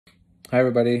Hi,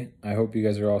 everybody. I hope you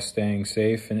guys are all staying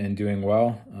safe and doing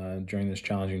well during this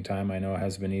challenging time. I know it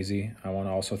has been easy. I want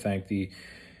to also thank the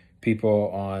people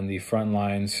on the front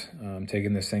lines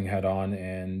taking this thing head on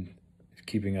and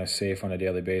keeping us safe on a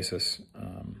daily basis.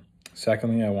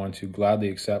 Secondly, I want to gladly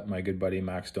accept my good buddy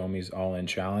Max Domi's all-in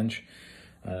challenge.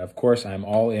 Of course, I'm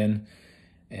all in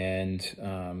and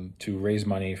to raise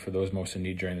money for those most in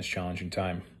need during this challenging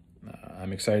time.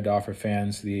 I'm excited to offer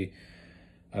fans the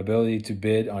ability to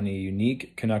bid on a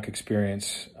unique Canuck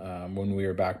experience when we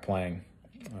are back playing.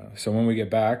 So when we get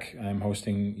back, I'm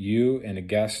hosting you and a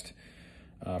guest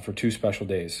for 2 special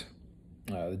days.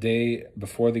 The day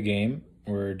before the game,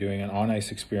 we're doing an on-ice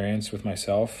experience with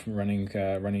myself, running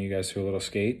you guys through a little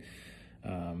skate.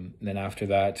 Then after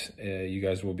that, you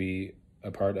guys will be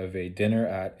a part of a dinner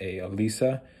at a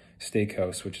Elisa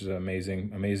Steakhouse, which is an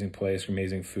amazing place,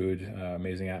 amazing food,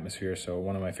 amazing atmosphere. So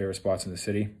one of my favorite spots in the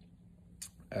city.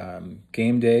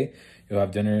 Game day, you'll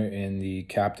have dinner in the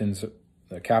captain's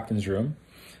room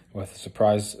with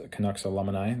surprise Canucks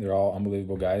alumni. They're all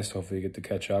unbelievable guys. So hopefully you get to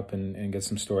catch up and get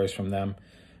some stories from them.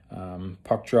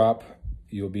 Puck drop,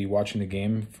 you'll be watching the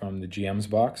game from the GM's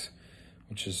box,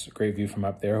 which is a great view from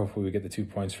up there. Hopefully we get the 2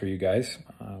 points for you guys.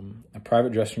 A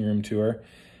private dressing room tour,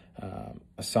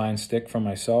 a signed stick from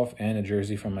myself and a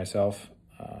jersey from myself.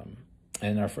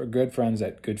 And our good friends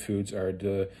at Good Foods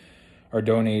are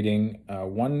donating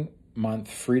 1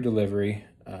 month free delivery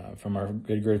from our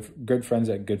good friends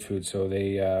at Good Foods. So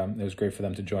it was great for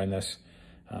them to join this.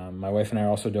 My wife and I are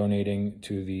also donating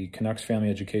to the Canucks Family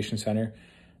Education Center.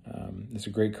 It's a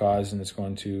great cause, and it's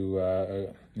going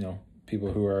to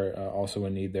people who are also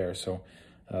in need there. So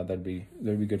that'd be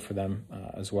good for them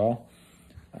as well.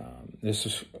 This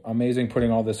is amazing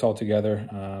putting all this all together.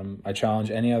 I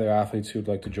challenge any other athletes who'd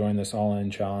like to join this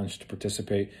all-in challenge to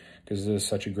participate, because this is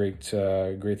such a great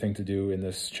thing to do in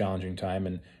this challenging time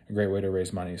and a great way to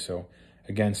raise money. So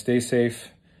again, stay safe.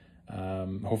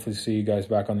 Hopefully see you guys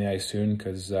back on the ice soon,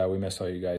 because we miss all you guys.